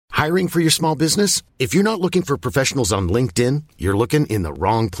Hiring for your small business? If you're not looking for professionals on LinkedIn, you're looking in the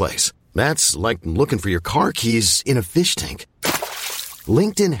wrong place. That's like looking for your car keys in a fish tank.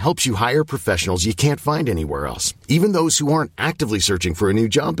 LinkedIn helps you hire professionals you can't find anywhere else, even those who aren't actively searching for a new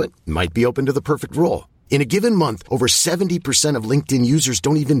job but might be open to the perfect role. In a given month, over 70% of LinkedIn users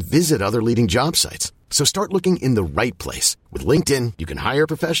don't even visit other leading job sites. So start looking in the right place. With LinkedIn, you can hire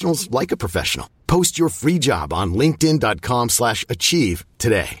professionals like a professional. Post your free job on linkedin.com/achieve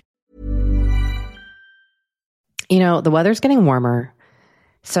today. You know, the weather's getting warmer.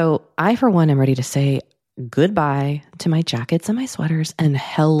 So I, for one, am ready to say goodbye to my jackets and my sweaters and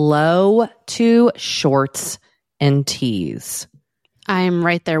hello to shorts and tees. I'm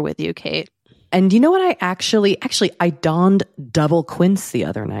right there with you, Kate. And you know what? I actually, I donned double quince the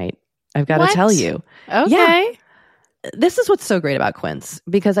other night. I've got to tell you. Okay. Yeah. This is what's so great about quince,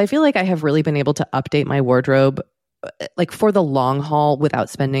 because I feel like I have really been able to update my wardrobe like for the long haul without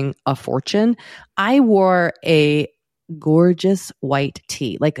spending a fortune. I wore a gorgeous white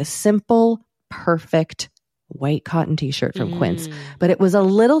tee, like a simple, perfect white cotton t-shirt from Quince, but it was a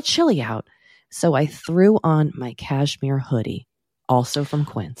little chilly out. So I threw on my cashmere hoodie, also from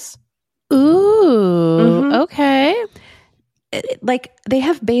Quince. Ooh, okay. Like, they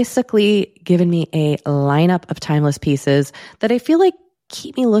have basically given me a lineup of timeless pieces that I feel like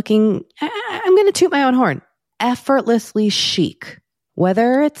keep me looking, I'm going to toot my own horn, effortlessly chic,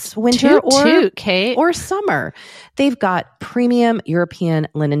 whether it's winter or summer. They've got premium European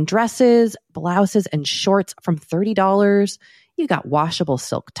linen dresses, blouses, and shorts from $30. You got washable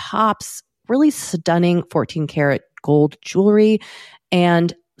silk tops, really stunning 14 karat gold jewelry,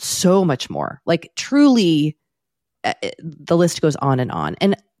 and so much more. Like, truly, the list goes on.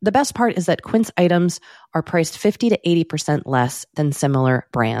 And the best part is that Quince items are priced 50 to 80% less than similar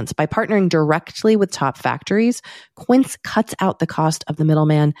brands. By partnering directly with top factories, Quince cuts out the cost of the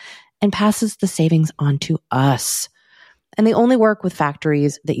middleman and passes the savings on to us. And they only work with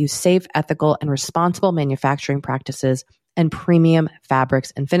factories that use safe, ethical, and responsible manufacturing practices and premium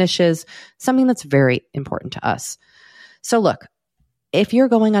fabrics and finishes, something that's very important to us. So look, if you're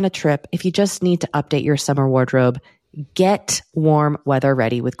going on a trip, if you just need to update your summer wardrobe, get warm weather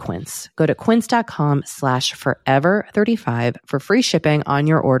ready with Quince. Go to quince.com/forever35 for free shipping on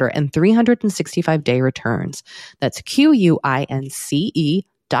your order and 365-day returns. That's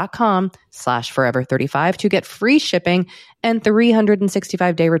QUINCE.com/forever35 to get free shipping and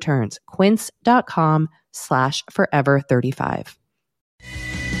 365-day returns. Quince.com/forever35.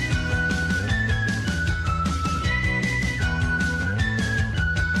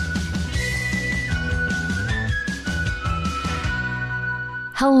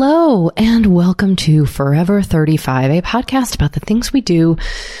 Hello, and welcome to Forever 35, a podcast about the things we do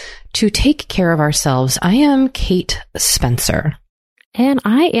to take care of ourselves. I am Kate Spencer. And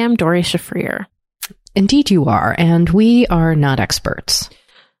I am Doree Shafrir. Indeed you are, and we are not experts.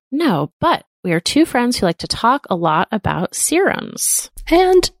 No, but we are two friends who like to talk a lot about serums.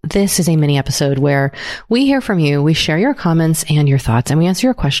 And this is a mini episode where we hear from you, we share your comments and your thoughts, and we answer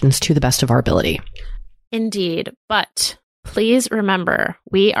your questions to the best of our ability. Indeed, but please remember,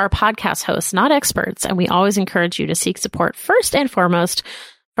 we are podcast hosts, not experts, and we always encourage you to seek support first and foremost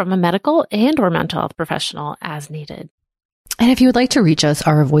from a medical and or mental health professional as needed. And if you would like to reach us,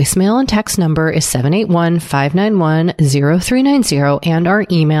 our voicemail and text number is 781-591-0390, and our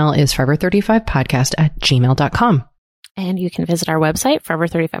email is forever35podcast@gmail.com. And you can visit our website,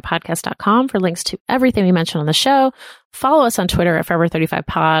 forever35podcast.com, for links to everything we mentioned on the show. Follow us on Twitter at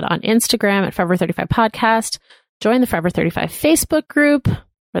forever35pod, on Instagram at forever35podcast. Join the Forever 35 Facebook group,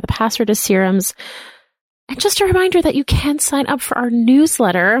 where the password is serums. And just a reminder that you can sign up for our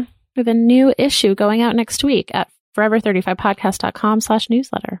newsletter with a new issue going out next week at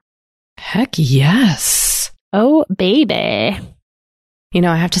forever35podcast.com/newsletter. Heck yes. Oh, baby. You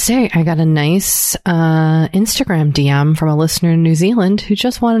know, I have to say, I got a nice Instagram DM from a listener in New Zealand who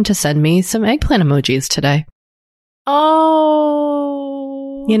just wanted to send me some eggplant emojis today. Oh.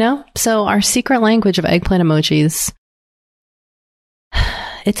 You know, so our secret language of eggplant emojis,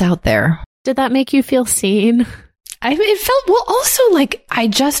 it's out there. Did that make you feel seen? It felt, well, also like I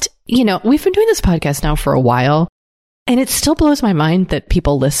just, you know, we've been doing this podcast now for a while, and it still blows my mind that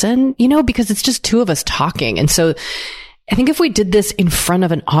people listen, you know, because it's just two of us talking. And so I think if we did this in front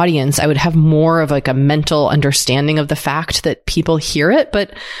of an audience, I would have more of like a mental understanding of the fact that people hear it.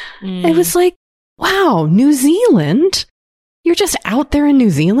 But it was like, wow, New Zealand? You're just out there in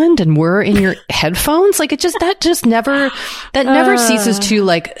New Zealand and we're in your headphones? Like, that never ceases to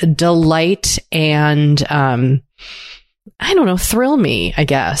like delight and, I don't know, thrill me, I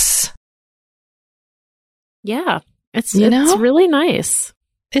guess. Yeah. It's really nice.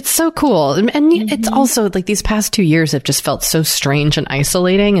 It's so cool. And it's also like these past 2 years have just felt so strange and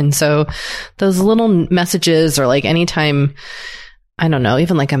isolating. And so those little messages, or like anytime, I don't know,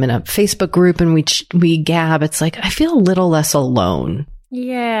 even like I'm in a Facebook group and we gab, it's like I feel a little less alone.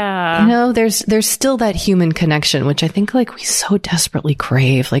 Yeah. You know, there's still that human connection, which I think like we so desperately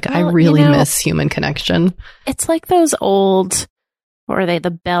crave. Like, I really miss human connection. It's like those old, what are they,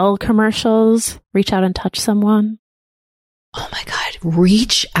 the Bell commercials? Reach out and touch someone. Oh my God.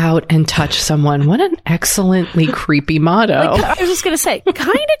 Reach out and touch someone. What an excellently creepy motto. Like, I was just going to say, kind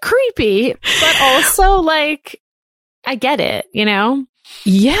of creepy, but also like, I get it, you know?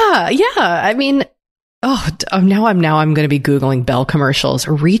 Yeah. Yeah. I mean, now I'm going to be Googling Bell commercials.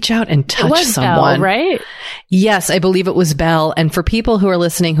 Reach out and touch someone. Bell, right? Yes, I believe it was Bell. And for people who are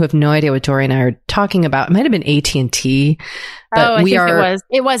listening who have no idea what Dory and I are talking about, it might have been AT&T. But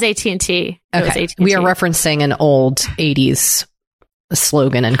it was AT&T. Okay. We are referencing an old 80s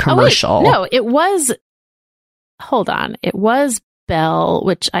slogan and commercial. Oh, wait, no, it was, hold on. It was Bell,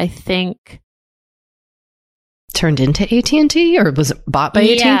 which I think turned into AT&T, or was it bought by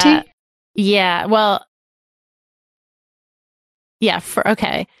AT&T? Yeah. Well, yeah.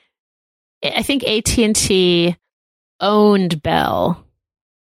 Okay. I think AT&T owned Bell,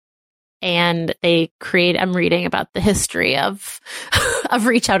 and they I'm reading about the history of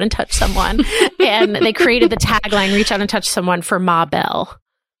Reach Out and Touch Someone, and they created the tagline "Reach Out and Touch Someone" for Ma Bell.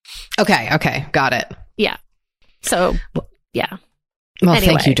 Okay, got it. Yeah. So, yeah. Well, anyway.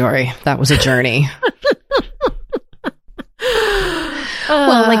 Thank you, Dory. That was a journey.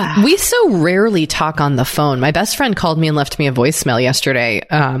 Well, like, we so rarely talk on the phone. My best friend called me and left me a voicemail yesterday.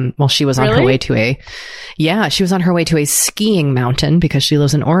 While she was on her way to she was on her way to a skiing mountain because she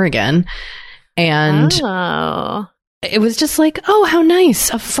lives in Oregon. And it was just like, oh, how nice.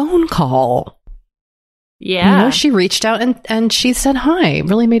 A phone call. Yeah. You know, she reached out and she said hi. It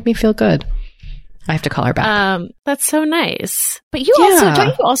really made me feel good. I have to call her back. That's so nice. But don't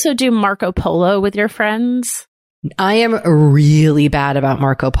you also do Marco Polo with your friends? I am really bad about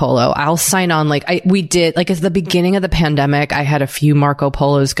Marco Polo. I'll sign on, we did, at the beginning of the pandemic, I had a few Marco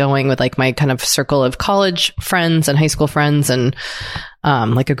Polos going with like my kind of circle of college friends and high school friends and,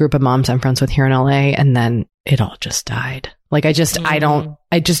 like a group of moms I'm friends with here in LA. And then it all just died. Like, I just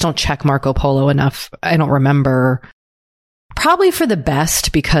don't check Marco Polo enough. I don't remember, probably for the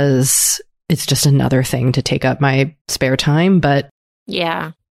best, because it's just another thing to take up my spare time. But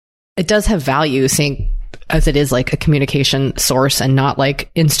yeah, it does have value seeing, as it is like a communication source and not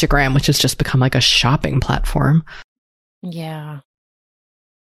like Instagram, which has just become like a shopping platform. Yeah.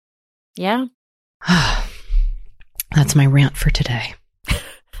 Yeah. That's my rant for today.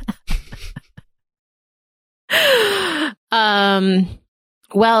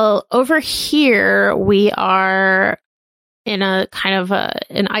 Well, over here we are in a kind of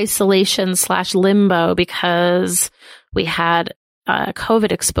an isolation / limbo because we had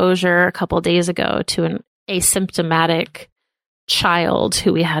COVID exposure a couple of days ago to an asymptomatic child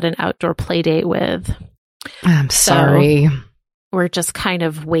who we had an outdoor play date with. I'm sorry. So we're just kind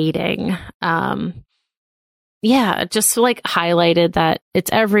of waiting. Just like highlighted that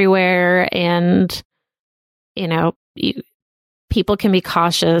it's everywhere, and people can be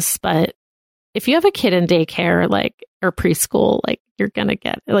cautious, but if you have a kid in daycare, or preschool, you're going to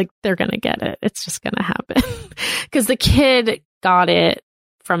get it. They're going to get it. It's just going to happen because the kid got it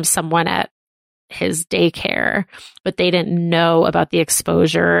from someone at his daycare, but they didn't know about the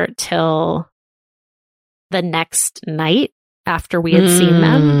exposure till the next night after we had seen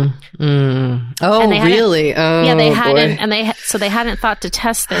them. Oh, really? Oh, yeah, they hadn't, boy. and they hadn't thought to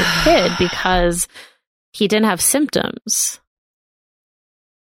test their kid because he didn't have symptoms.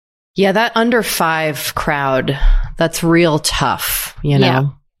 Yeah, that under 5 crowd, that's real tough, you know? Yeah.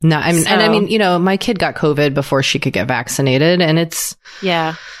 No, and my kid got COVID before she could get vaccinated, and it's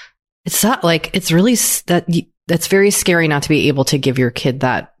not it's really that's very scary not to be able to give your kid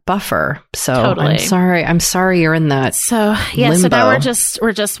that buffer. So totally. I'm sorry you're in that. So yeah, limbo. so now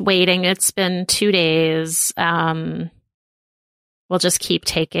we're just waiting. It's been 2 days. We'll just keep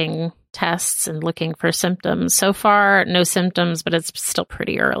taking tests and looking for symptoms. So far, no symptoms, but it's still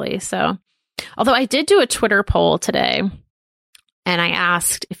pretty early. So, although I did do a Twitter poll today, and I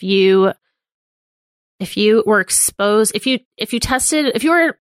asked if you were exposed, if you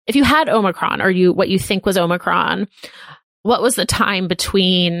had Omicron, or what you think was Omicron, what was the time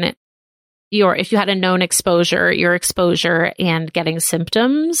between if you had a known exposure, your exposure, and getting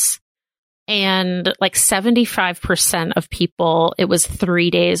symptoms? And 75% of people, it was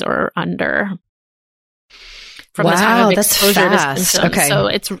 3 days or under from the time of exposure to symptoms. Okay. So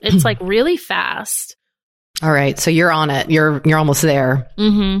it's really fast. All right. So you're on it. You're almost there.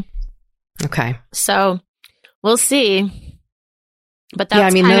 Mm-hmm. Okay. So we'll see. But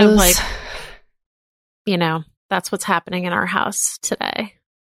that's kind of like, that's what's happening in our house today.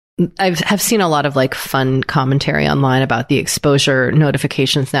 I've seen a lot of like fun commentary online about the exposure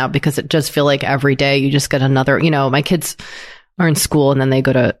notifications now, because it does feel like every day you just get another, my kids are in school and then they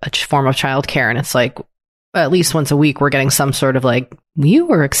go to a form of childcare, and it's like at least once a week we're getting some sort of like, you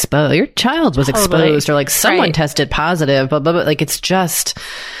were exposed, your child was exposed, or like someone tested positive, but like it's just.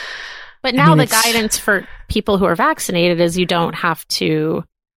 But now the guidance for people who are vaccinated is you don't have to.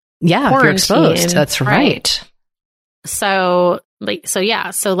 Yeah, if you're exposed. That's right. So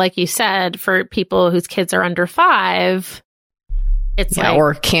like you said, for people whose kids are under 5, it's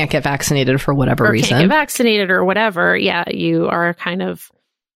or can't get vaccinated for whatever reason. Can't get vaccinated or whatever. Yeah, you are kind of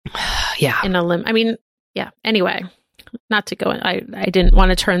in a limb. I mean, anyway, not to go in. I didn't want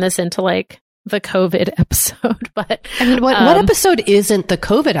to turn this into like the COVID episode, but I mean, what episode isn't the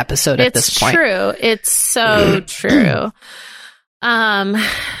COVID episode at this point? It's true. It's so true.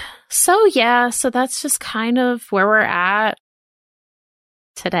 So that's just kind of where we're at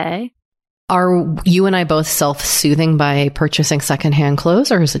today. Are you and I both self-soothing by purchasing secondhand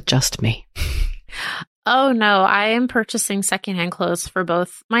clothes, or is it just me? Oh, no. I am purchasing secondhand clothes for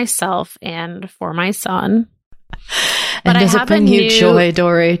both myself and for my son. And does it bring you joy,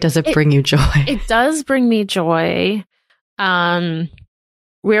 Dory? Does it bring you joy? It does bring me joy. We're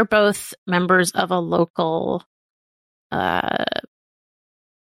both members of a local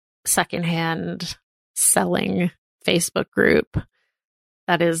secondhand selling Facebook group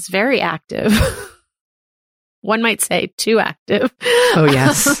that is very active. One might say too active. Oh,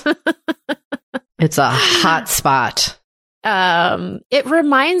 yes. It's a hot spot. It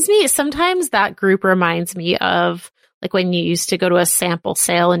reminds me, sometimes that group reminds me of like when you used to go to a sample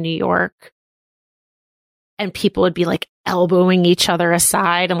sale in New York and people would be like elbowing each other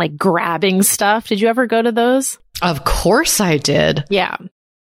aside and like grabbing stuff. Did you ever go to those? Of course I did. Yeah.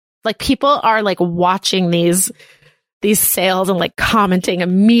 Like people are like watching these sales and like commenting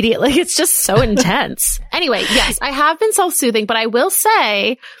immediately. It's just so intense. Anyway, yes, I have been self-soothing, but I will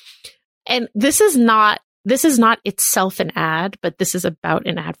say, and this is not itself an ad, but this is about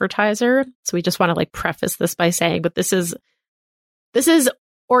an advertiser. So we just want to like preface this by saying, but this is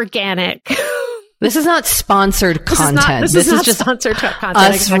organic. This is not sponsored content. This is just sponsored content.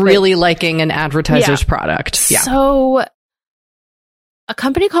 Us really liking an advertiser's product. Yeah. So a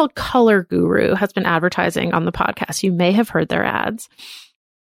company called Color Guru has been advertising on the podcast. You may have heard their ads.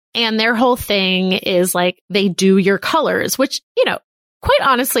 And their whole thing is like they do your colors, which, quite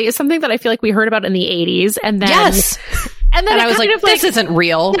honestly is something that I feel like we heard about in the 80s. And then, yes. And then I was like, this isn't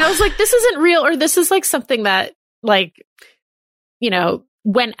real. And I was like, this isn't real, or this is like something that like,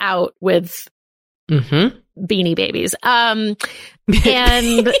 went out with Beanie Babies. And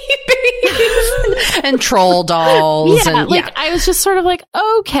and troll dolls. Yeah, I was just sort of like,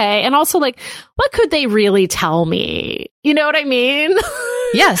 okay. And also like, what could they really tell me? You know what I mean?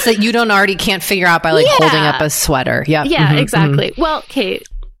 Yes, that you can't figure out by like holding up a sweater. Yeah. Yeah, exactly. Well, Kate,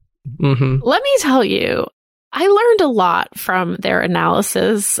 let me tell you, I learned a lot from their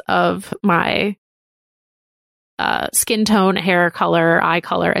analysis of my skin tone, hair color, eye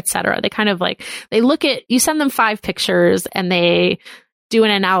color, etc. They kind of like, you send them 5 pictures and they do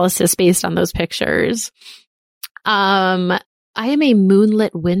an analysis based on those pictures. I am a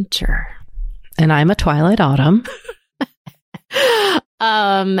moonlit winter. And I'm a twilight autumn.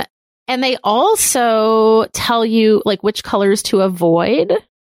 And they also tell you like which colors to avoid.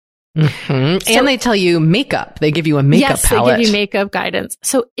 So, and they tell you makeup. They give you a makeup palette. Yes, they give you makeup guidance.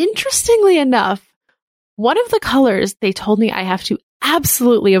 So interestingly enough, one of the colors they told me I have to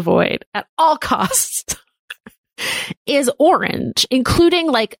absolutely avoid at all costs is orange, including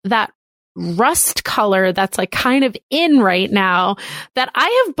like that rust color that's like kind of in right now that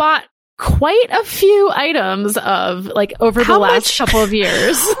I have bought quite a few items of like over the last couple of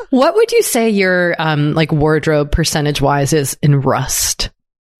years. What would you say your like wardrobe percentage wise is in rust?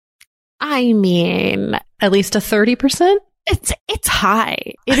 I mean, at least a 30%? It's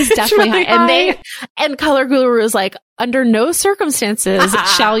high. It is definitely really high. And Color Guru is like, under no circumstances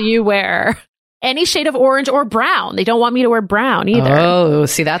shall you wear any shade of orange or brown. They don't want me to wear brown either. Oh,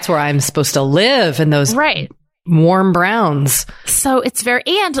 see, that's where I'm supposed to live, in those warm browns. So it's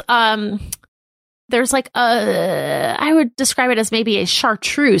and there's like I would describe it as maybe a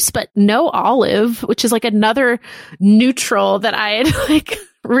chartreuse, but no olive, which is like another neutral that I had like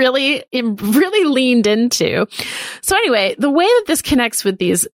really leaned into. So anyway, the way that this connects with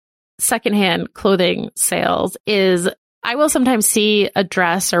these secondhand clothing sales is I will sometimes see a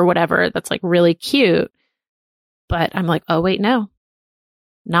dress or whatever that's like really cute. but I'm like, oh, wait, no,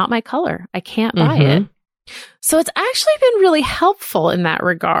 not my color. I can't buy it. So it's actually been really helpful in that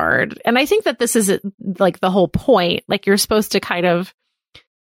regard. And I think that this is like the whole point. Like you're supposed to kind of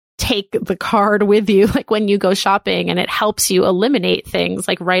take the card with you, like when you go shopping, and it helps you eliminate things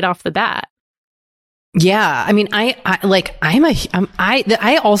like right off the bat. Yeah. I mean, I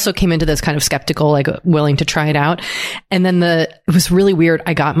also came into this kind of skeptical, like willing to try it out. And then it was really weird.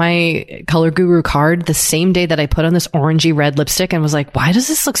 I got my Color Guru card the same day that I put on this orangey red lipstick and was like, why does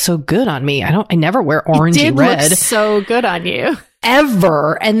this look so good on me? I never wear orangey red. It did look so good on you.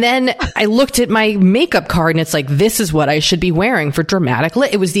 Ever. And then I looked at my makeup card and it's like, this is what I should be wearing for dramatic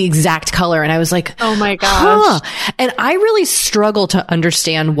lit. It was the exact color. And I was like, oh my gosh. Huh. And I really struggle to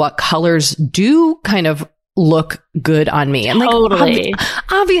understand what colors do kind of look good on me. And totally.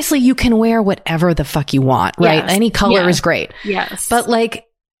 Obviously you can wear whatever the fuck you want, right? Yes. Any color is great. Yes. But like,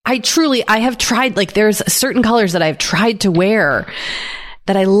 I have tried, like there's certain colors that I've tried to wear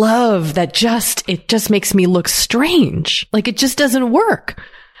that I love that it just makes me look strange. Like it just doesn't work.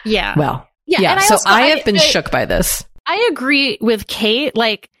 Yeah. Well, yeah. So I have been shook by this. I agree with Kate.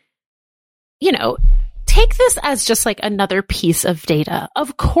 Like, take this as just like another piece of data.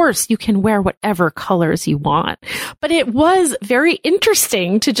 Of course, you can wear whatever colors you want, but it was very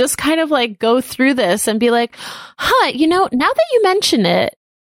interesting to just kind of like go through this and be like, now that you mention it,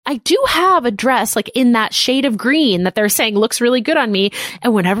 I do have a dress like in that shade of green that they're saying looks really good on me.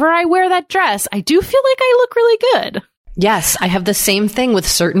 And whenever I wear that dress, I do feel like I look really good. Yes, I have the same thing with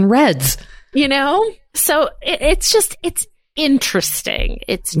certain reds. So it's interesting.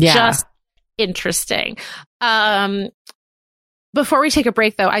 It's just interesting. Before we take a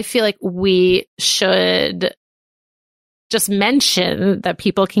break, though, I feel like we should just mention that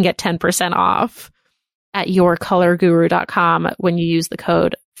people can get 10% off at yourcolorguru.com when you use the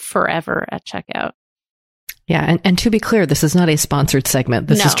code forever at checkout. Yeah. And to be clear, this is not a sponsored segment.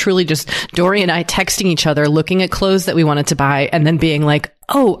 This is truly just Doree and I texting each other, looking at clothes that we wanted to buy and then being like,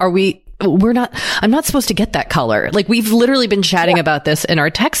 oh, I'm not supposed to get that color. Like we've literally been chatting about this in our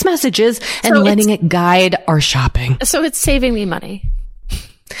text messages and letting it guide our shopping. So it's saving me money.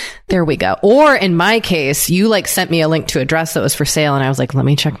 There we go. Or in my case, you like sent me a link to a dress that was for sale and I was like, let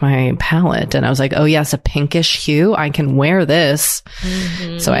me check my palette. And I was like, oh yes, a pinkish hue. I can wear this.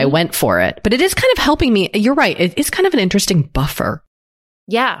 Mm-hmm. So I went for it, but it is kind of helping me. You're right. It is kind of an interesting buffer.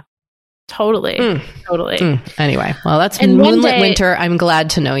 Yeah, totally. Totally. Anyway, well, that's Moonlit Winter. I'm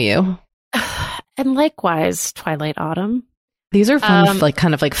glad to know you. And likewise, Twilight Autumn. These are fun, like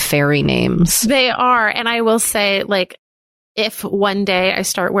kind of like fairy names. They are. And I will say, like, if one day I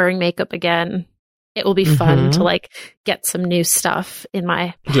start wearing makeup again, it will be fun to like get some new stuff in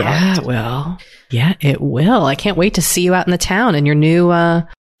my palette. Yeah, well, yeah, it will. I can't wait to see you out in the town in your new like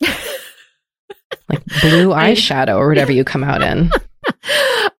blue eyeshadow or whatever you come out in.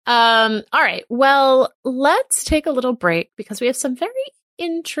 All right. Well, let's take a little break because we have some very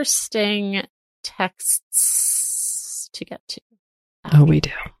interesting texts to get to. Oh, we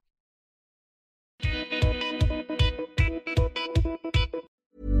do.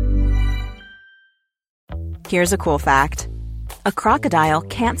 Here's a cool fact. A crocodile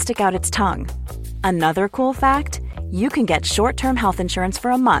can't stick out its tongue. Another cool fact, you can get short-term health insurance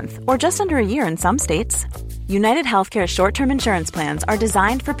for a month or just under a year in some states. United Healthcare short-term insurance plans are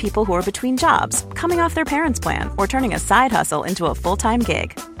designed for people who are between jobs, coming off their parents' plan, or turning a side hustle into a full-time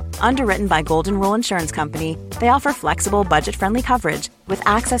gig. Underwritten by Golden Rule Insurance Company, they offer flexible, budget-friendly coverage with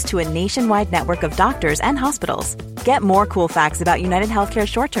access to a nationwide network of doctors and hospitals. Get more cool facts about United Healthcare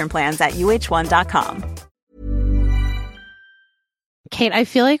short-term plans at uh1.com. Kate, I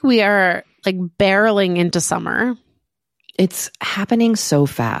feel like we are like barreling into summer. It's happening so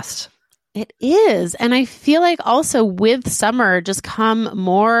fast. It is. And I feel like also with summer just come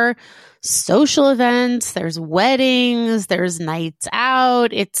more social events. There's weddings, there's nights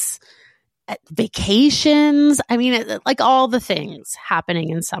out, it's vacations. I mean, like all the things happening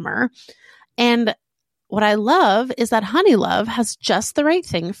in summer. And what I love is that Honeylove has just the right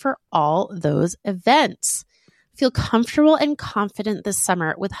thing for all those events. Feel comfortable and confident this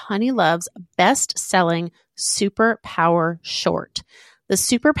summer with Honeylove's best-selling Super Power Short. The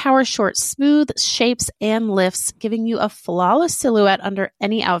Super Power Short smooths, shapes, and lifts, giving you a flawless silhouette under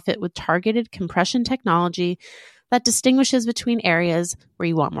any outfit with targeted compression technology that distinguishes between areas where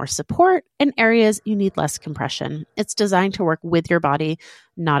you want more support and areas you need less compression. It's designed to work with your body,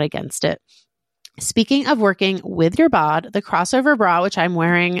 not against it. Speaking of working with your bod, the crossover bra, which I'm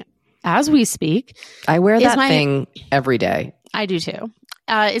wearing as we speak. I wear that thing every day. I do too.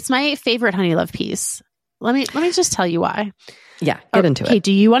 It's my favorite Honeylove piece. Let me just tell you why. Yeah, get into Okay, it.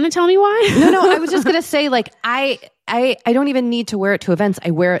 do you want to tell me why? No, I was just going to say, like, I don't even need to wear it to events.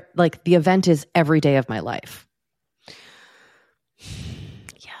 I wear it, like, the event is every day of my life.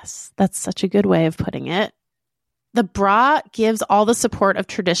 Yes, that's such a good way of putting it. The bra gives all the support of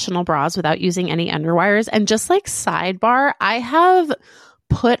traditional bras without using any underwires. And just like sidebar, I have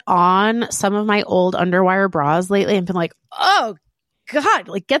put on some of my old underwire bras lately and been like, oh God,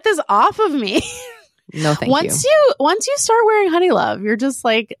 like get this off of me. No, thank once you. Once you start wearing Honey Love, you're just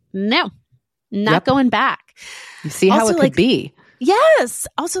like, no, not going back. You see how Also, it could be. Yes.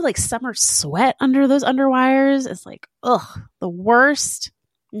 Also, like summer sweat under those underwires is like, the worst.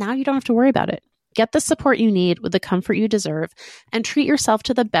 Now you don't have to worry about it. Get the support you need with the comfort you deserve and treat yourself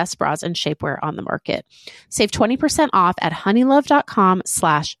to the best bras and shapewear on the market. Save 20% off at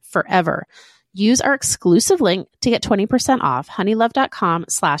honeylove.com/forever. Use our exclusive link to get 20% off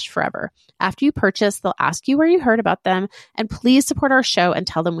honeylove.com/forever. After you purchase, they'll ask you where you heard about them, and please support our show and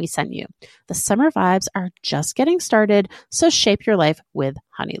tell them we sent you. The summer vibes are just getting started, so shape your life with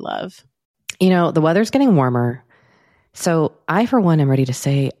Honey Love. You know, the weather's getting warmer. So I, for one, am ready to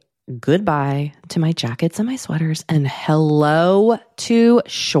say goodbye to my jackets and my sweaters and hello to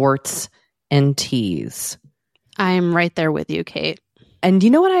shorts and tees. I'm right there with you, Kate. And you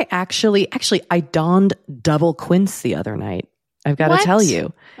know what? I actually, I donned double quince the other night. I've got to tell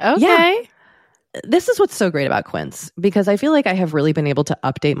you. Okay. Yeah. This is what's so great about quince, because I feel like I have really been able to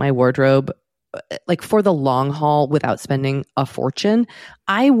update my wardrobe like for the long haul without spending a fortune.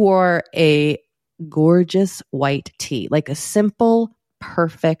 I wore a gorgeous white tee, like a simple,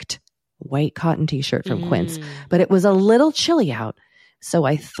 perfect white cotton t-shirt from Quince, but it was a little chilly out. So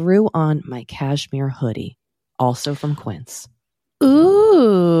I threw on my cashmere hoodie, also from Quince.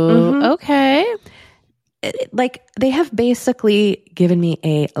 Ooh, okay. Like, they have basically given me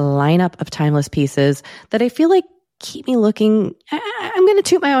a lineup of timeless pieces that I feel like keep me looking, I'm going to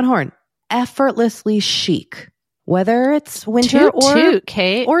toot my own horn, effortlessly chic. Whether it's winter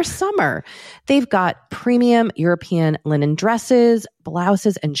or summer. They've got premium European linen dresses,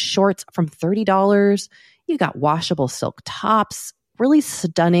 blouses, and shorts from $30. You got washable silk tops, really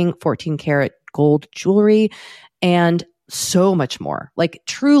stunning 14-karat gold jewelry, and so much more. Like,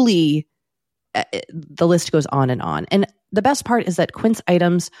 truly, the list goes on. And the best part is that Quince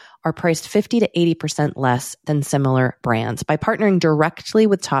items are priced 50 to 80% less than similar brands. By partnering directly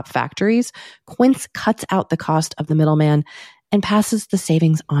with top factories, Quince cuts out the cost of the middleman and passes the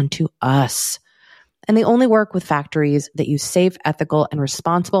savings on to us. And they only work with factories that use safe, ethical, and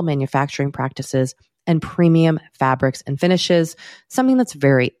responsible manufacturing practices and premium fabrics and finishes, something that's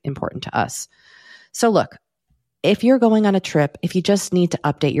very important to us. So look, if you're going on a trip, if you just need to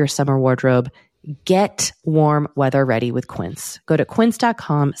update your summer wardrobe, get warm weather ready with Quince. Go to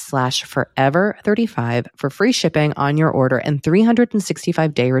quince.com/forever35 for free shipping on your order and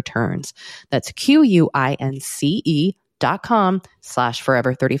 365-day returns. That's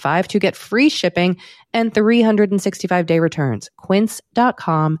QUINCE.com/forever35 to get free shipping and 365-day returns.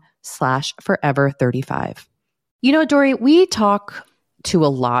 Quince.com/forever35. You know, Dory, we talk to a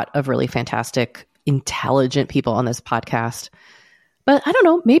lot of really fantastic, intelligent people on this podcast. But I don't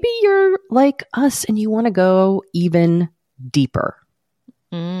know, maybe you're like us and you want to go even deeper.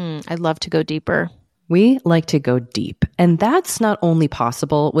 I'd love to go deeper. We like to go deep. And that's not only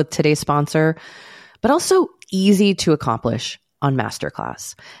possible with today's sponsor, but also easy to accomplish on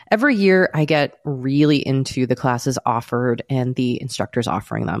Masterclass. Every year I get really into the classes offered and the instructors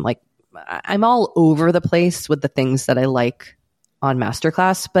offering them. Like, I'm all over the place with the things that I like on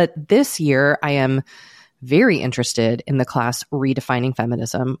Masterclass. But this year I am very interested in the class Redefining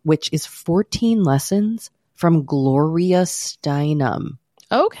Feminism, which is 14 lessons from Gloria Steinem.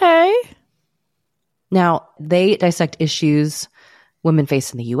 Okay. Now, they dissect issues women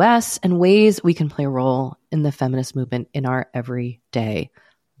face in the U.S. and ways we can play a role in the feminist movement in our everyday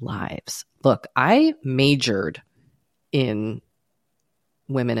lives. Look, I majored in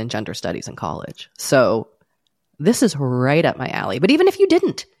women and gender studies in college, so this is right up my alley. But even if you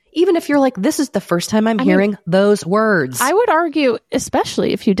didn't, even if you're like, this is the first time I'm hearing those words. I would argue,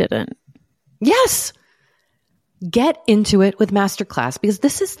 especially if you didn't. Yes. Get into it with Masterclass, because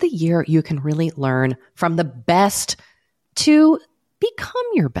this is the year you can really learn from the best to become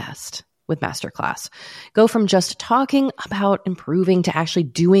your best with Masterclass. Go from just talking about improving to actually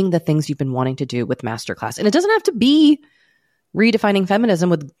doing the things you've been wanting to do with Masterclass. And it doesn't have to be redefining feminism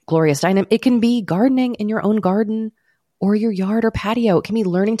with Gloria Steinem. It can be gardening in your own garden or your yard or patio. It can be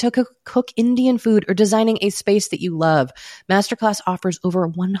learning to cook Indian food or designing a space that you love. Masterclass offers over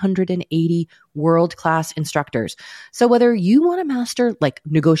 180 world-class instructors. So whether you want to master like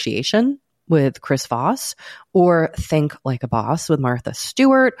negotiation with Chris Voss, or Think Like a Boss with Martha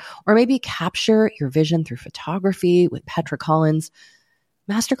Stewart, or maybe Capture Your Vision Through Photography with Petra Collins,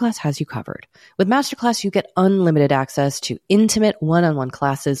 Masterclass has you covered. With Masterclass, you get unlimited access to intimate one-on-one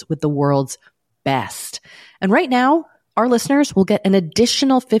classes with the world's best. And right now, our listeners will get an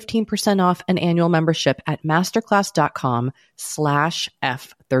additional 15% off an annual membership at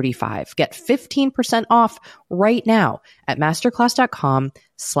masterclass.com/F35. Get 15% off right now at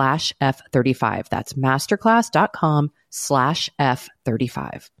masterclass.com/F35. That's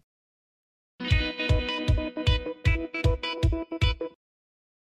masterclass.com/F35.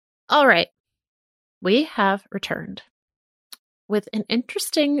 All right. We have returned with an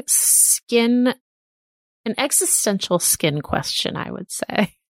interesting an existential skin question, I would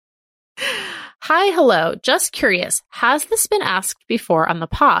say. Hi, hello. Just curious. Has this been asked before on the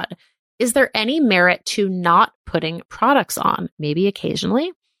pod? Is there any merit to not putting products on? Maybe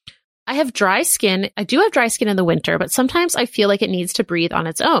occasionally. I have dry skin. I do have dry skin in the winter, but sometimes I feel like it needs to breathe on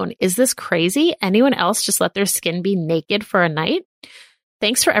its own. Is this crazy? Anyone else just let their skin be naked for a night?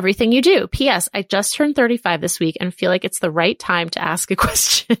 Thanks for everything you do. P.S. I just turned 35 this week and feel like it's the right time to ask a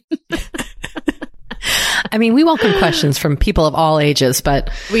question. I mean, we welcome questions from people of all ages,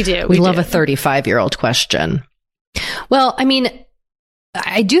 but we love a 35-year-old question. Well, I mean,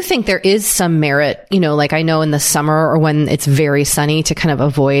 I do think there is some merit, like I know in the summer or when it's very sunny to kind of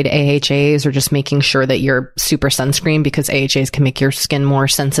avoid AHAs or just making sure that you're super sunscreen, because AHAs can make your skin more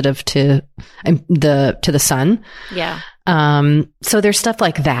sensitive to the sun. Yeah. So there's stuff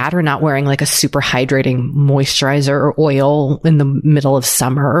like that, or not wearing like a super hydrating moisturizer or oil in the middle of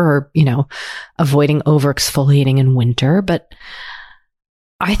summer, or, avoiding over exfoliating in winter. But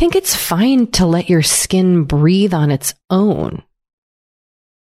I think it's fine to let your skin breathe on its own.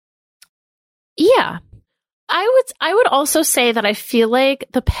 Yeah. I would also say that I feel like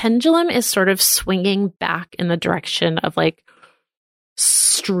the pendulum is sort of swinging back in the direction of like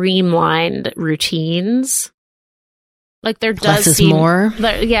streamlined routines. Like there does less is more.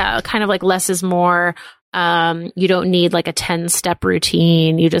 Yeah, kind of like less is more. You don't need like a 10-step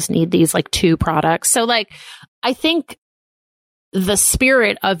routine. You just need these like 2 products. So like, I think the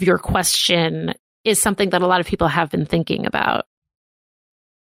spirit of your question is something that a lot of people have been thinking about.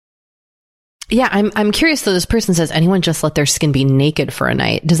 Yeah, I'm curious though. This person says, anyone just let their skin be naked for a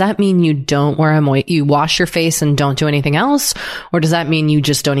night. Does that mean you don't wear you wash your face and don't do anything else? Or does that mean you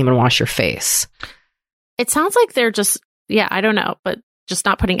just don't even wash your face? It sounds like they're just, I don't know, but just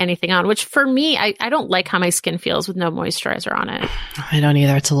not putting anything on, which for me, I don't like how my skin feels with no moisturizer on it. I don't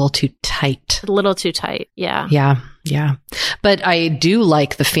either. It's a little too tight. A little too tight. Yeah. Yeah. But I do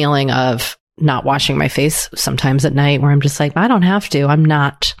like the feeling of not washing my face sometimes at night where I'm just like, I don't have to. I'm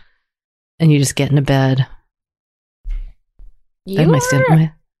not. And you just get into bed. You're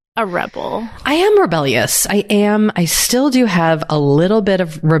a rebel. I am rebellious. I still do have a little bit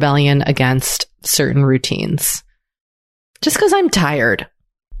of rebellion against certain routines. Just because I'm tired.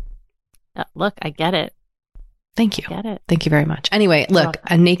 Look, I get it. Thank you. Get it. Thank you very much. Anyway, look,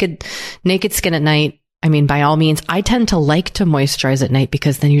 a naked skin at night. I mean, by all means, I tend to like to moisturize at night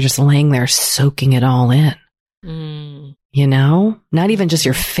because then you're just laying there soaking it all in. Not even just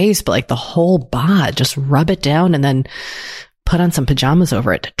your face, but like the whole bod. Just rub it down and then put on some pajamas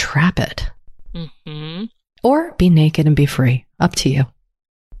over it to trap it. Mm-hmm. Or be naked and be free. Up to you.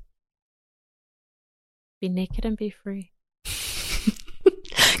 Be naked and be free.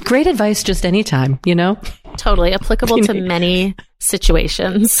 Great advice just anytime, Totally applicable to many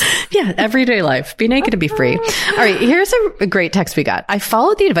situations. Yeah, everyday life. Be naked and be free. All right, here's a great text we got. I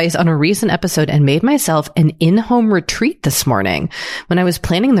followed the advice on a recent episode and made myself an in-home retreat this morning. When I was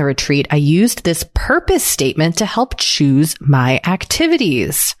planning the retreat, I used this purpose statement to help choose my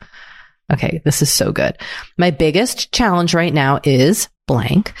activities. Okay, this is so good. My biggest challenge right now is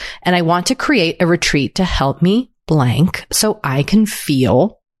blank, and I want to create a retreat to help me blank so I can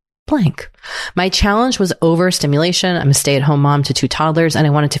feel blank. My challenge was overstimulation. I'm a stay-at-home mom to 2 toddlers, and I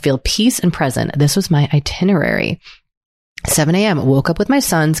wanted to feel peace and present. This was my itinerary. 7 a.m. Woke up with my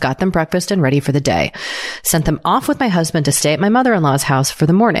sons, got them breakfast and ready for the day. Sent them off with my husband to stay at my mother-in-law's house for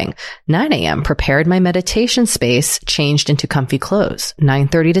the morning. 9 a.m. Prepared my meditation space, changed into comfy clothes.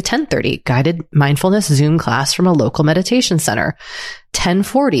 9:30 to 10:30. Guided mindfulness Zoom class from a local meditation center.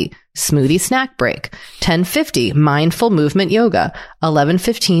 10:40. Smoothie snack break. 10:50. Mindful movement yoga.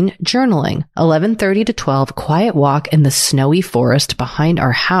 11:15. Journaling. 11:30 to 12. Quiet walk in the snowy forest behind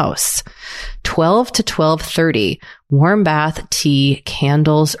our house. 12 to 12:30. Warm bath, tea,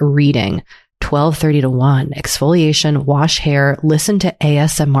 candles, reading. 12:30 to 1, exfoliation, wash hair, listen to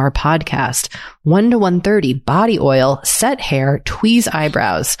ASMR podcast. 1 to 1:30, body oil, set hair, tweeze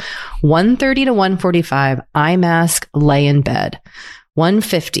eyebrows. 1:30 to 1:45, eye mask, lay in bed.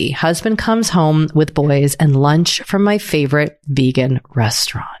 1:50, husband comes home with boys and lunch from my favorite vegan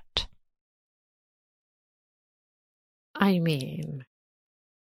restaurant. I mean,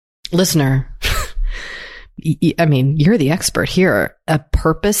 listener, I mean, you're the expert here. A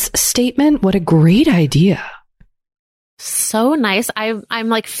purpose statement? What a great idea. so nice. I'm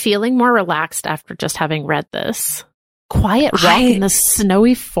like feeling more relaxed after just having read this. Quiet walk in the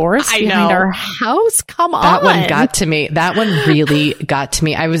snowy forest behind our house. Come on. That one got to me. That one really got to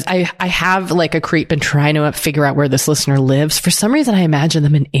me. I have like a creep and trying to figure out where this listener lives. For some reason, I imagine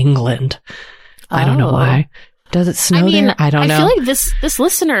them in England. I don't know why. Does it snow there? I don't know. I feel like this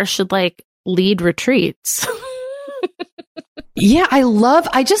listener should like lead retreats. Yeah, I love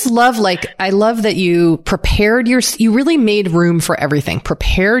that you prepared you really made room for everything,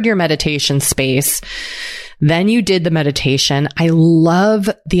 prepared your meditation space. Then you did the meditation. I love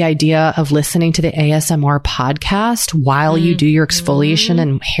the idea of listening to the ASMR podcast while you do your exfoliation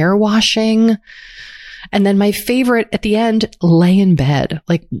and hair washing. And then my favorite at the end, lay in bed.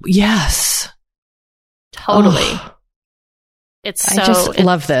 Like, yes. Totally. Oh, I just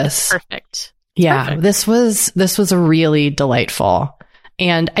love this. Perfect. Yeah, Perfect. This was a really delightful.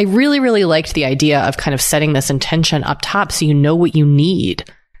 And I really, really liked the idea of kind of setting this intention up top so you know what you need.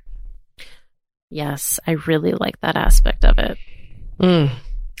 Yes, I really like that aspect of it.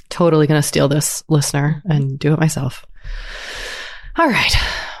 Totally going to steal this, listener, and do it myself. All right.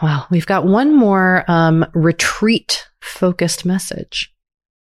 Well, we've got one more retreat-focused message.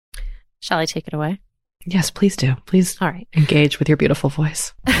 Shall I take it away? Yes, please do. Please All right. Engage with your beautiful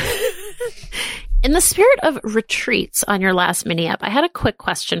voice. In the spirit of retreats on your last mini-up, I had a quick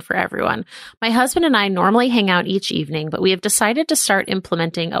question for everyone. My husband and I normally hang out each evening, but we have decided to start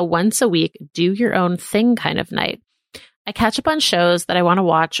implementing a once-a-week do-your-own-thing kind of night. I catch up on shows that I want to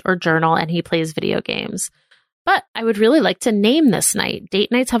watch or journal, and he plays video games. But I would really like to name this night.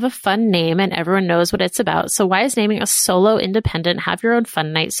 Date nights have a fun name, and everyone knows what it's about, so why is naming a solo, independent,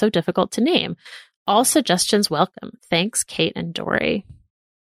 have-your-own-fun night so difficult to name? All suggestions welcome. Thanks, Kate and Dory.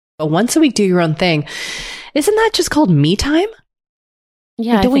 Once a week, do your own thing. Isn't that just called me time?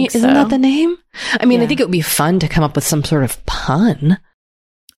 Yeah, I think so. Isn't that the name? I mean, I think it would be fun to come up with some sort of pun.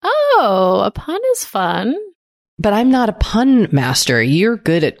 Oh, a pun is fun. But I'm not a pun master. You're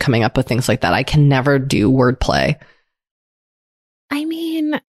good at coming up with things like that. I can never do wordplay. I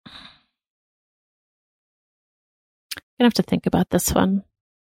mean, I'm gonna have to think about this one.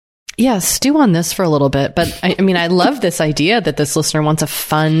 Yeah, stew on this for a little bit. But I mean, I love this idea that this listener wants a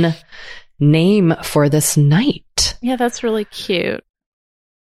fun name for this night. Yeah, that's really cute.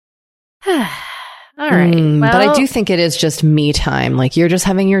 All right. But I do think it is just me time. Like you're just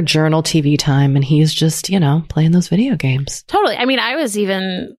having your journal TV time and he's just, playing those video games. Totally. I mean, I was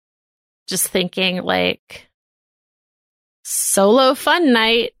even just thinking like solo fun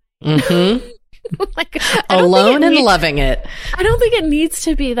night. Mm-hmm. Like alone and loving it. I don't think it needs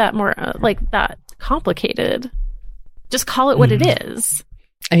to be that more that complicated. Just call it what it is.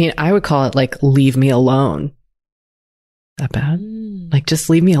 I mean, I would call it like leave me alone. That bad? Like just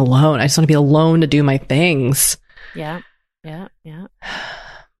leave me alone. I just want to be alone to do my things. Yeah. That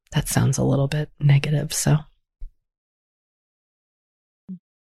sounds a little bit negative. So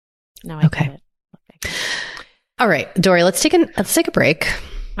no, I get it. Okay. All right, Dory, let's take a break.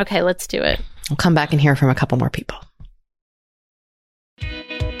 Okay, let's do it. We'll come back and hear from a couple more people.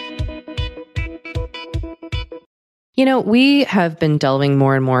 We have been delving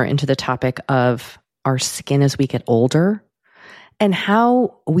more and more into the topic of our skin as we get older and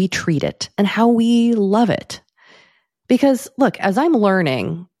how we treat it and how we love it. Because look, as I'm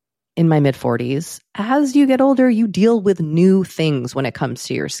learning in my mid-40s, as you get older, you deal with new things when it comes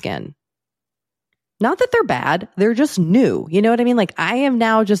to your skin. Not that they're bad, they're just new. You know what I mean? Like I am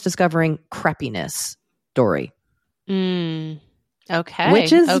now just discovering crepiness, Dory. Okay.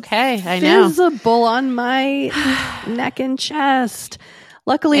 Which is I know. visible on my neck and chest.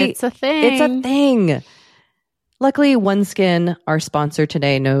 Luckily, it's a thing. Luckily, OneSkin, our sponsor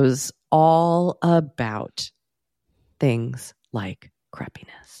today, knows all about things like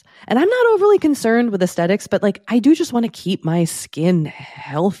crepiness. And I'm not overly concerned with aesthetics, but like I do just want to keep my skin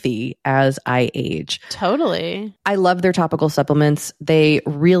healthy as I age. Totally. I love their topical supplements. They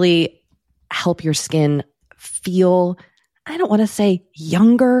really help your skin feel, I don't want to say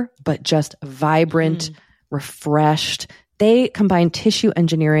younger, but just vibrant, refreshed. They combine tissue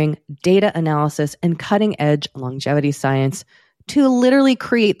engineering, data analysis, and cutting edge longevity science to literally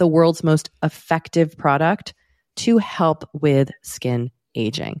create the world's most effective product to help with skin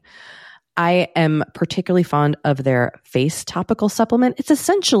aging. I am particularly fond of their face topical supplement. It's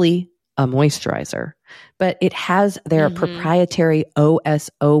essentially a moisturizer, but it has their proprietary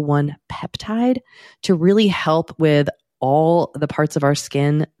OSO1 peptide to really help with all the parts of our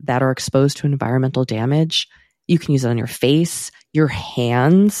skin that are exposed to environmental damage. You can use it on your face, your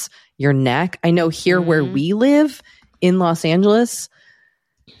hands, your neck. I know here where we live in Los Angeles,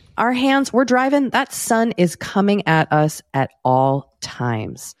 our hands, we're driving, that sun is coming at us at all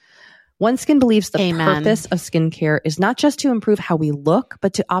times. OneSkin believes the purpose of skincare is not just to improve how we look,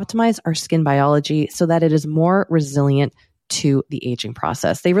 but to optimize our skin biology so that it is more resilient to the aging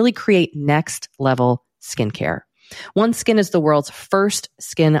process. They really create next level skincare. OneSkin is the world's first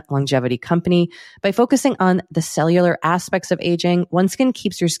skin longevity company. By focusing on the cellular aspects of aging, OneSkin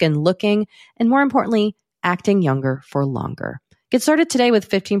keeps your skin looking and, more importantly, acting younger for longer. Get started today with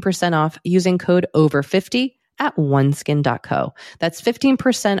 15% off using code OVER50 at oneskin.co. That's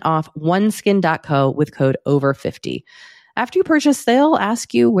 15% off oneskin.co with code OVER50. After you purchase, they'll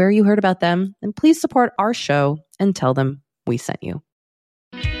ask you where you heard about them, and please support our show and tell them we sent you.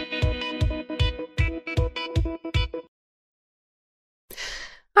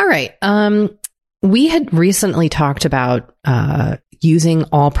 All right. We had recently talked about using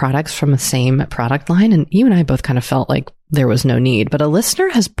all products from the same product line, and you and I both kind of felt like there was no need, but a listener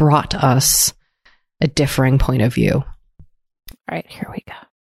has brought us a differing point of view. All right, here we go.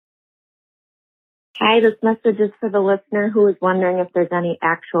 Hi, this message is for the listener who is wondering if there's any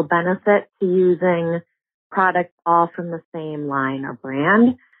actual benefit to using products all from the same line or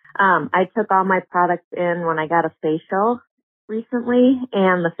brand. I took all my products in when I got a facial recently,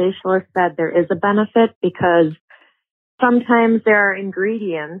 and the facialist said there is a benefit because sometimes there are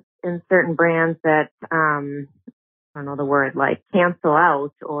ingredients in certain brands that, I don't know the word, like cancel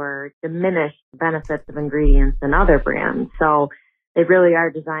out or diminish the benefits of ingredients in other brands. So they really are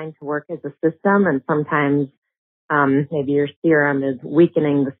designed to work as a system, and sometimes maybe your serum is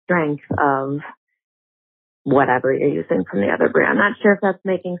weakening the strength of whatever you're using from the other brand. Not sure if that's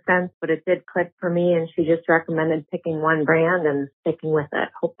making sense, but it did click for me, and she just recommended picking one brand and sticking with it.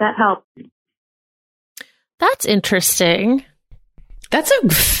 Hope that helps. That's interesting. That's a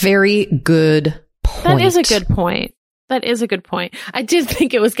very good point. That is a good point. That is a good point. I did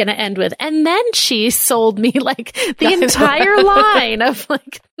think it was going to end with, and then she sold me like the entire line of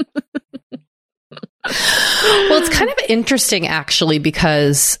like. Well, it's kind of interesting actually,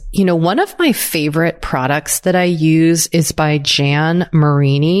 because, you know, one of my favorite products that I use is by Jan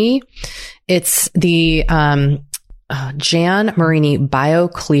Marini. It's the Jan Marini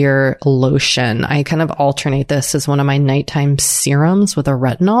BioClear lotion. I kind of alternate this as one of my nighttime serums with a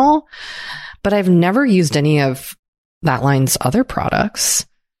retinol, but I've never used any of that line's other products.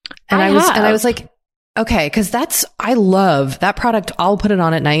 And I was like, okay, because I love that product. I'll put it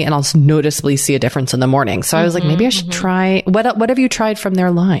on at night and I'll noticeably see a difference in the morning. So I was like, maybe I should try. What have you tried from their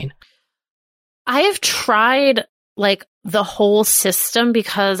line? I have tried like the whole system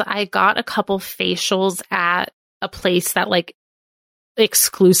because I got a couple facials at a place that like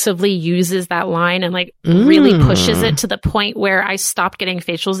exclusively uses that line and like really pushes it to the point where I stopped getting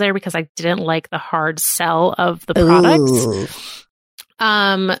facials there because I didn't like the hard sell of the products.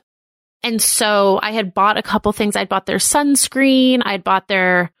 And so I had bought a couple things. I'd bought their sunscreen. I'd bought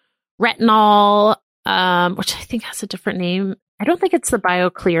their retinol, which I think has a different name. I don't think it's the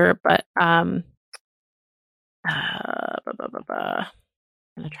BioClear, but I'm going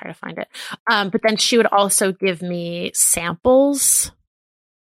to try to find it. But then she would also give me samples.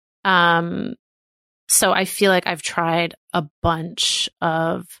 So I feel like I've tried a bunch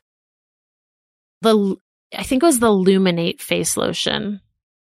of I think it was the Luminate face lotion.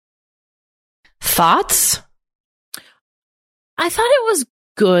 Thoughts? I thought it was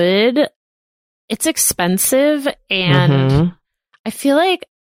good. It's expensive, and I feel like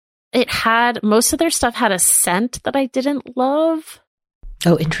most of their stuff had a scent that I didn't love.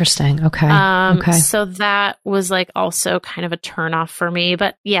 Oh, interesting. Okay. Okay. So that was like also kind of a turnoff for me.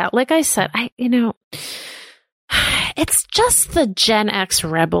 But yeah, like I said, it's just the Gen X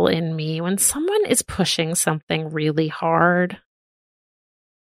rebel in me. When someone is pushing something really hard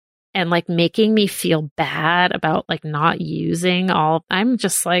and like making me feel bad about like not using I'm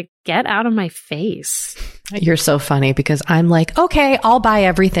just like, get out of my face. You're so funny because I'm like, okay, I'll buy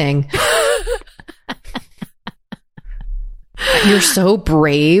everything. You're so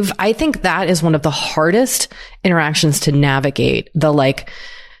brave. I think that is one of the hardest interactions to navigate. The like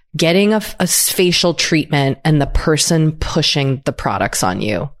getting a facial treatment and the person pushing the products on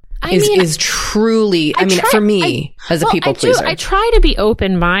you. is truly, for me, as a people pleaser. I try to be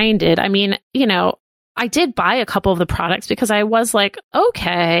open-minded. I mean, I did buy a couple of the products because I was like,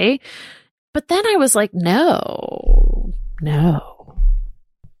 okay. But then I was like, no.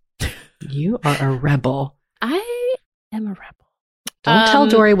 You are a rebel. I am a rebel. Don't tell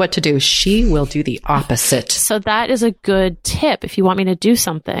Dory what to do. She will do the opposite. So that is a good tip. If you want me to do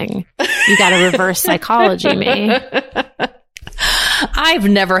something, you got to reverse psychology me. I've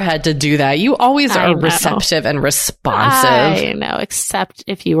never had to do that. You always are receptive and responsive. I know, except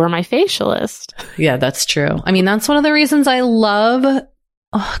if you were my facialist. Yeah, that's true. I mean, that's one of the reasons I love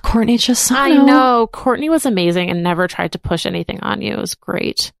Courtney Chisano. I know. Courtney was amazing and never tried to push anything on you. It was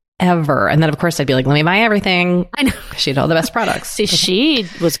great. Ever. And then, of course, I'd be like, let me buy everything. I know. She had all the best products. See, she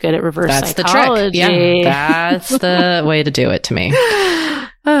was good at reverse That's psychology. The trick. Yeah, that's the way to do it to me.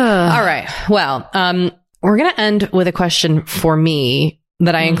 All right. Well, we're going to end with a question for me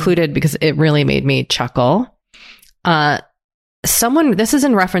that I included because it really made me chuckle. This is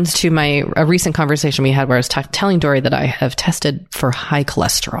in reference to a recent conversation we had where I was telling Dory that I have tested for high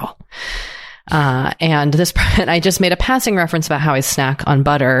cholesterol. And I just made a passing reference about how I snack on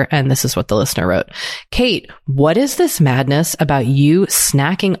butter. And this is what the listener wrote. Kate, what is this madness about you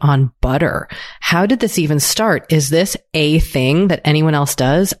snacking on butter? How did this even start? Is this a thing that anyone else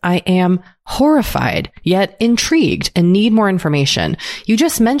does? I am horrified, yet intrigued and need more information. You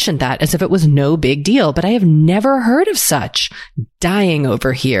just mentioned that as if it was no big deal, but I have never heard of such. Dying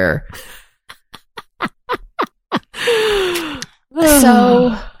over here.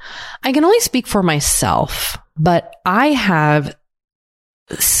 So I can only speak for myself, but I have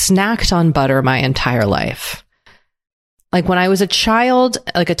snacked on butter my entire life. Like when I was a child,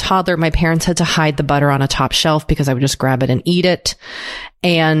 like a toddler, my parents had to hide the butter on a top shelf because I would just grab it and eat it.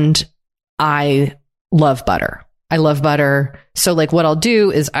 And I love butter. I love butter. So like what I'll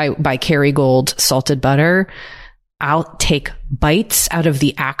do is I buy Kerrygold salted butter. I'll take bites out of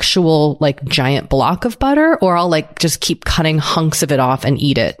the actual like giant block of butter, or I'll like just keep cutting hunks of it off and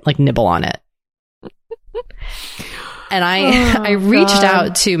eat it, like nibble on it. And I reached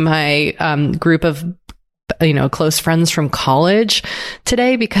out to my group of, close friends from college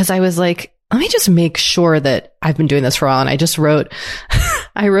today because I was like, let me just make sure that I've been doing this for a while. And I just wrote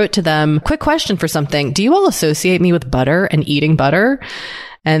to them, quick question for something. Do you all associate me with butter and eating butter?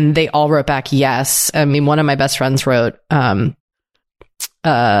 And they all wrote back, yes. I mean, one of my best friends wrote, I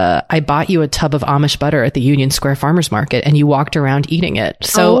bought you a tub of Amish butter at the Union Square Farmers Market and you walked around eating it.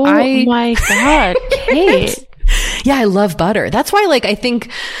 So my God, Kate. Yeah, I love butter. That's why, like, I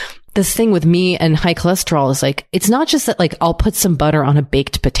think this thing with me and high cholesterol is like, it's not just that like I'll put some butter on a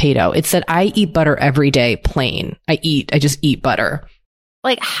baked potato. It's that I eat butter every day, plain. I just eat butter.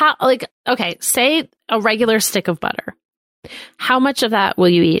 Okay, say a regular stick of butter. How much of that will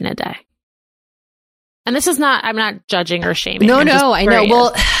you eat in a day? And this is I'm not judging or shaming. No, I know.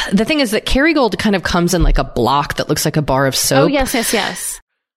 Well, the thing is that Kerrygold kind of comes in like a block that looks like a bar of soap. Oh, yes.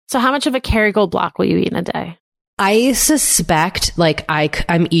 So how much of a Kerrygold block will you eat in a day? I suspect like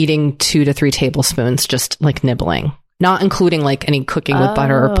I'm eating 2 to 3 tablespoons, just like nibbling, not including like any cooking with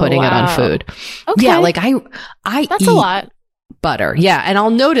butter or putting it on food. Okay. Yeah, like I That's eat a lot. Butter. Yeah. And I'll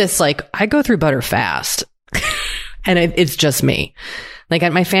notice like I go through butter fast. And it's just me. Like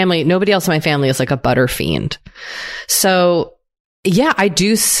at my family, nobody else in my family is like a butter fiend. So yeah, I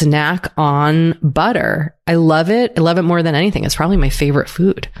do snack on butter. I love it. I love it more than anything. It's probably my favorite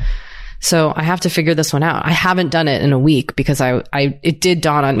food. So I have to figure this one out. I haven't done it in a week because it did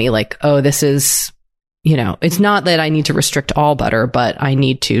dawn on me like, oh, this is, it's not that I need to restrict all butter, but I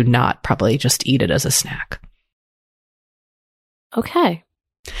need to not probably just eat it as a snack. Okay.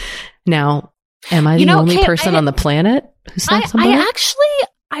 Now, am I the only person on the planet who snacks on butter?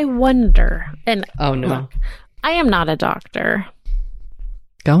 I wonder. And oh no, look, I am not a doctor.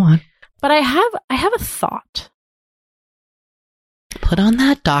 Go on. But I have a thought. Put on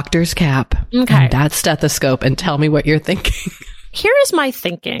that doctor's cap and that stethoscope and tell me what you're thinking. Here is my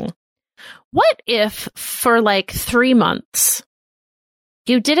thinking. What if for like 3 months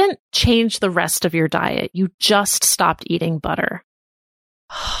you didn't change the rest of your diet? You just stopped eating butter.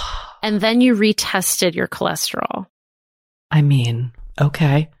 And then you retested your cholesterol. I mean,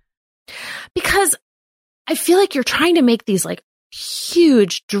 okay. Because I feel like you're trying to make these like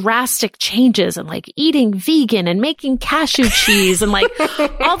huge, drastic changes and like eating vegan and making cashew cheese and like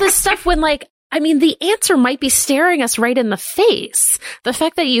all this stuff when like, I mean, the answer might be staring us right in the face. The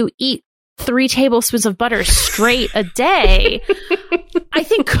fact that you eat 3 tablespoons of butter straight a day. I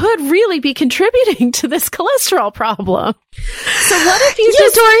think could really be contributing to this cholesterol problem. So what if you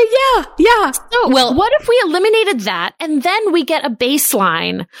Yeah. So what if we eliminated that and then we get a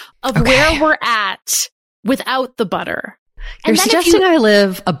baseline of where we're at without the butter? You're suggesting I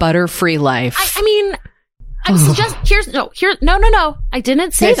live a butter-free life. I mean, I'm suggesting, no. I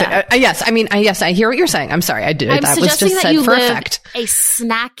didn't say that. Yes. I mean, yes, I hear what you're saying. I'm sorry. I did. I'm that was just that said you for live effect. a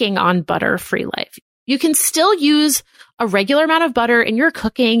snacking on butter-free life. You can still use a regular amount of butter in your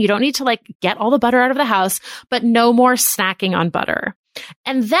cooking. You don't need to like get all the butter out of the house, but no more snacking on butter.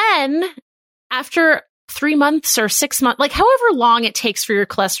 And then after 3 months or 6 months, like however long it takes for your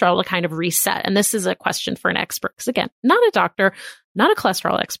cholesterol to kind of reset. And this is a question for an expert. Because again, not a doctor, not a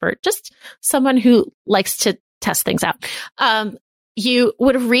cholesterol expert, just someone who likes to test things out. You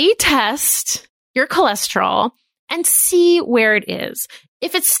would retest your cholesterol and see where it is.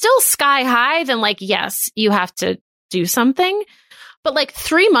 If it's still sky high, then like, yes, you have to do something. But like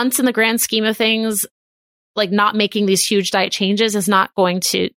 3 months in the grand scheme of things, like not making these huge diet changes is not going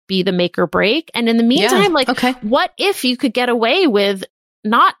to be the make or break. And in the meantime, what if you could get away with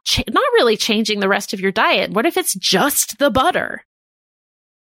not really changing the rest of your diet? What if it's just the butter?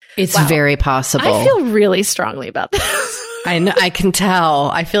 It's very possible. I feel really strongly about this. I know. I can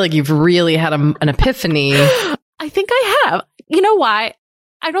tell. I feel like you've really had an epiphany. I think I have. You know why?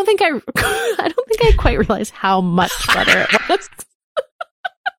 I don't think I quite realized how much butter it was.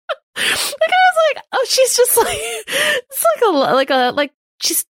 Like I was like, oh, she's just like, it's like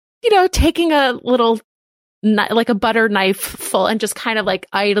she's, taking a little, like a butter knife full and just kind of like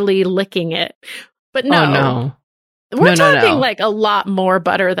idly licking it. But no. We're talking like a lot more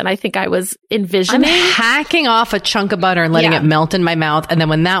butter than I think I was envisioning. I'm hacking off a chunk of butter and letting it melt in my mouth. And then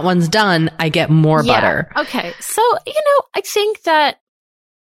when that one's done, I get more butter. Okay. So,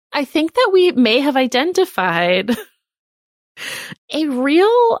 I think that we may have identified a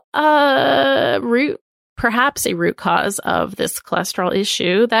real perhaps a root cause of this cholesterol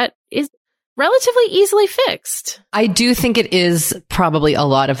issue that is relatively easily fixed. I do think it is probably a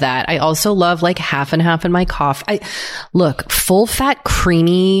lot of that. I also love like half and half in my coffee. Look, full fat,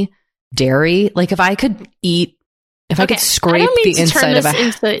 creamy dairy. Like if I could scrape the inside of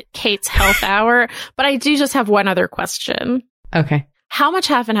into Kate's health hour, but I do just have one other question. Okay. How much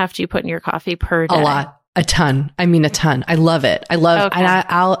half and half do you put in your coffee per day? A lot. A ton. I mean, a ton. I love it. And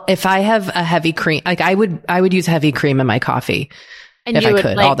I'll, if I have a heavy cream, like I would use heavy cream in my coffee if I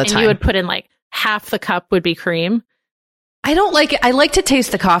could all the time. And you would put in like half the cup would be cream. I don't like it. I like to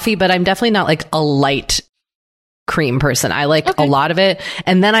taste the coffee, but I'm definitely not like a light cream person. I like a lot of it.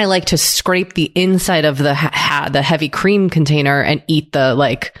 And then I like to scrape the inside of the heavy cream container and eat the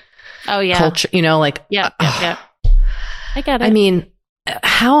like, culture, I get it. I mean,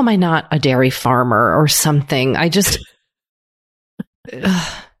 how am I not a dairy farmer or something? I just,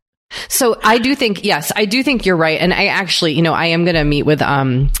 so I do think you're right. And I actually, I am going to meet with,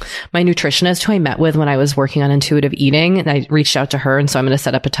 my nutritionist who I met with when I was working on intuitive eating. And I reached out to her. And so I'm going to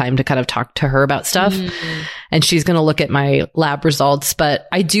set up a time to kind of talk to her about stuff. And she's going to look at my lab results. But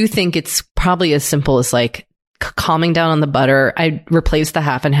I do think it's probably as simple as like calming down on the butter. I replace the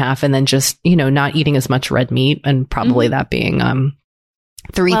half and half and then just, not eating as much red meat and probably that being,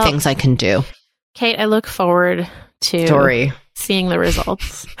 three things I can do. Kate, I look forward to seeing the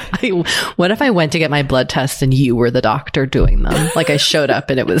results. What if I went to get my blood test and you were the doctor doing them? Like I showed up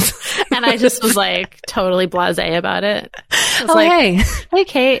and it was... and I just was like totally blasé about it. Hey,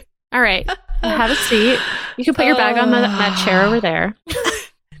 Kate. All right. Have a seat. You can put your bag on that chair over there.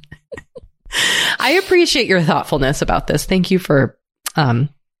 I appreciate your thoughtfulness about this. Thank you for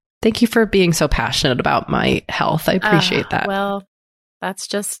being so passionate about my health. I appreciate that. Well, that's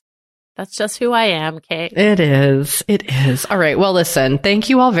just who I am, Kate. It is. All right. Well, listen, thank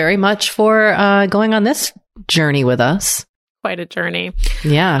you all very much for going on this journey with us. Quite a journey.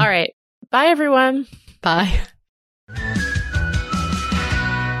 Yeah. All right. Bye, everyone. Bye.